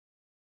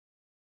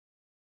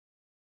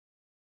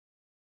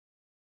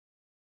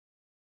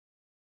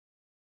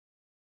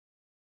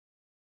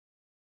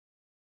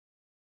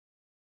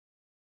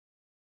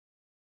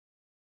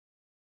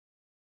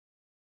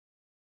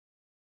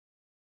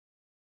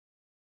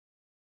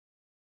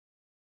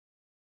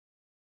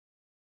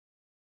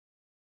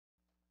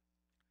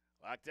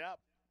Locked up.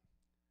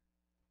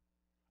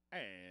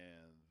 And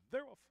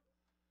they're off.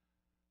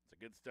 It's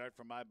a good start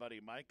from my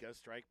buddy Micah.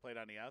 Strike plate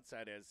on the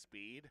outside has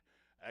speed.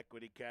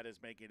 Equity Cat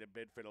is making a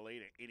bid for the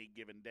lead. Any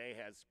Given Day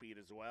has speed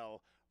as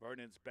well.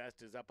 Vernon's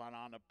Best is up on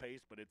a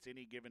pace, but it's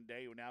Any Given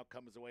Day who now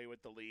comes away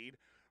with the lead.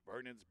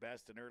 Vernon's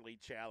Best, an early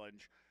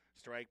challenge.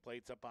 Strike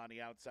plate's up on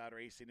the outside,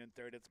 racing in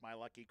third. It's My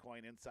Lucky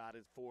Coin inside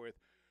is fourth.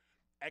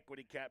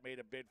 Equity Cat made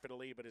a bid for the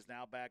lead, but is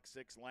now back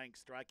 6 lengths.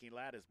 Striking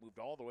Lad has moved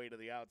all the way to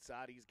the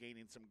outside. He's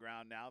gaining some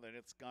ground now. Then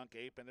it's Skunk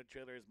Ape, and the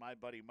trailer is my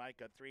buddy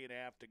Micah.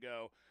 3.5 to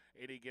go.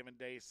 Any Given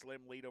Day,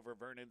 slim lead over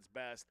Vernon's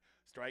Best.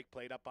 Strike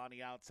plate up on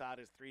the outside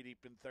is 3 deep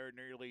in third,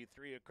 nearly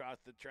 3 across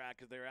the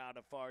track as they're out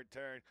a far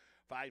turn.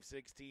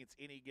 5/16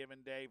 Any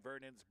Given Day,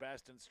 Vernon's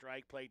Best, and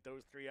Strike plate.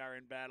 Those three are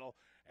in battle,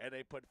 and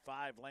they put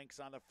 5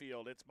 lengths on the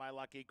field. It's My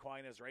Lucky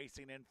Coin is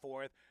racing in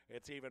fourth.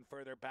 It's even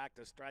further back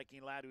to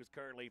Striking Lad, who's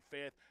currently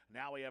fifth.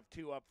 Now we have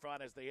 2 up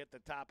front as they hit the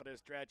top of the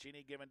stretch.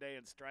 Any Given Day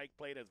and Strike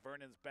plate as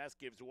Vernon's Best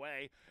gives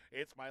way.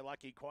 It's My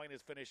Lucky Coin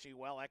is finishing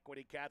well.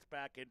 Equity Cat's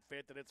back in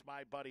fifth, and it's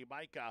my buddy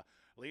Micah.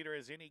 Leader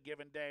is Any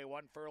Given Day.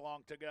 1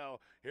 furlong to go.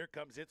 Here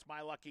comes It's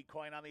My Lucky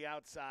Coin on the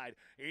outside.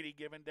 Any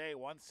Given Day,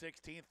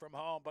 1/16 from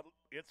home, but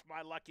It's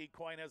My Lucky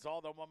Coin has all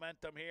the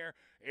momentum here.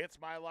 It's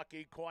My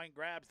Lucky Coin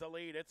grabs the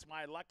lead. It's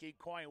My Lucky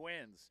Coin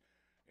wins.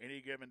 Any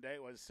Given Day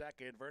was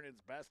second.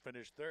 Vernon's Best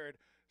finished third.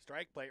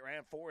 Strike plate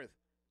ran fourth.